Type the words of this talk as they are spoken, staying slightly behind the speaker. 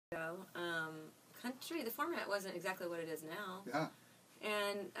ago, country, the format wasn't exactly what it is now. Yeah.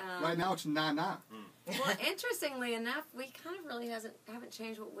 And right now it's na-na. Well, interestingly enough, we kind of really haven't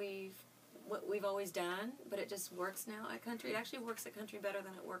changed what we've always done, but it just works now at country. It actually works at country better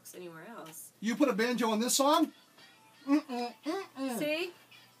than it works anywhere else. You put a banjo on this song? See?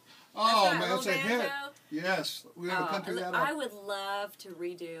 Oh, man, it's a hit. Yes, we have a country that up. I would love to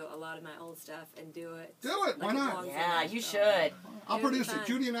redo a lot of my old stuff and do it. Do it, why not? Yeah, you should. I'll produce it.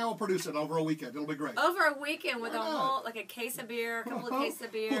 Judy and I will produce it over a weekend. It'll be great. Over a weekend with a whole, like a case of beer, a couple of cases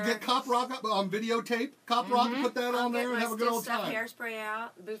of beer. We'll get Cop Rock up on videotape. Cop Rock, put that on there and have a good old time. Hairspray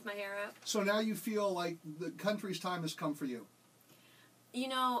out, boof my hair up. So now you feel like the country's time has come for you. You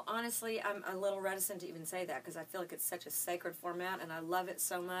know, honestly, I'm a little reticent to even say that because I feel like it's such a sacred format and I love it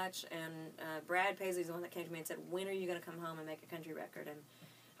so much. And Brad Paisley's the one that came to me and said, when are you going to come home and make a country record? And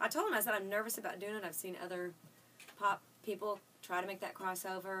I told him, I said, I'm nervous about doing it. I've seen other pop people try to make that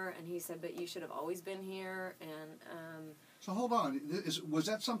crossover. And he said, but you should have always been here. And so hold on. Was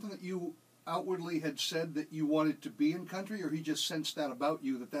that something that you outwardly had said that you wanted to be in country, or he just sensed that about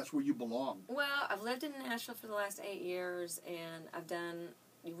you, that that's where you belong? Well, I've lived in Nashville for the last 8 years, and I've done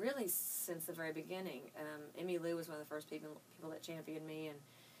really since the very beginning. Emmy Lou was one of the first people that championed me, and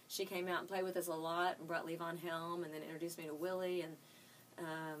she came out and played with us a lot and brought Levon Helm and then introduced me to Willie and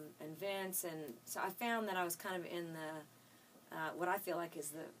Vince. And so I found that I was kind of in the what I feel like is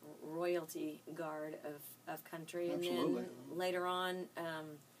the royalty guard of country. Absolutely. And then later on,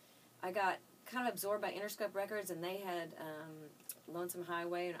 I got kind of absorbed by Interscope Records, and they had Lonesome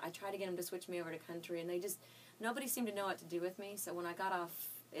Highway, and I tried to get them to switch me over to country, and nobody seemed to know what to do with me. So when I got off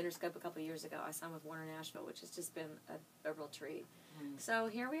Interscope a couple of years ago, I signed with Warner Nashville, which has just been a real treat. So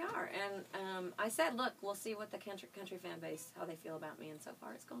here we are, and I said, look, we'll see what the country fan base, how they feel about me, and so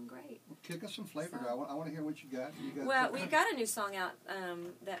far it's going great. Well, kick us some flavor. I want to hear what you got. Well, we got a new song out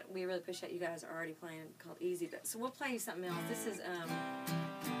that we really appreciate you guys are already playing called Easy. So we'll play you something else.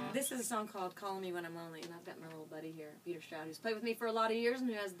 This is a song called Calling Me When I'm Lonely, and I've got my little buddy here, Peter Stroud, who's played with me for a lot of years and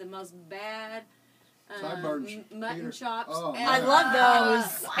who has the most bad mutton chops. Oh, I love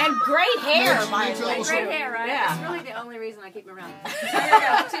those. And great hair, by the way. Great hair, right? Yeah. That's really the only reason I keep him around.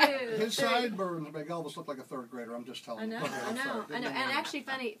 There we go. His sideburns make Elvis look like a third grader. I'm just telling you. I know. And actually,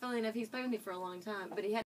 funny enough, he's played with me for a long time, but he had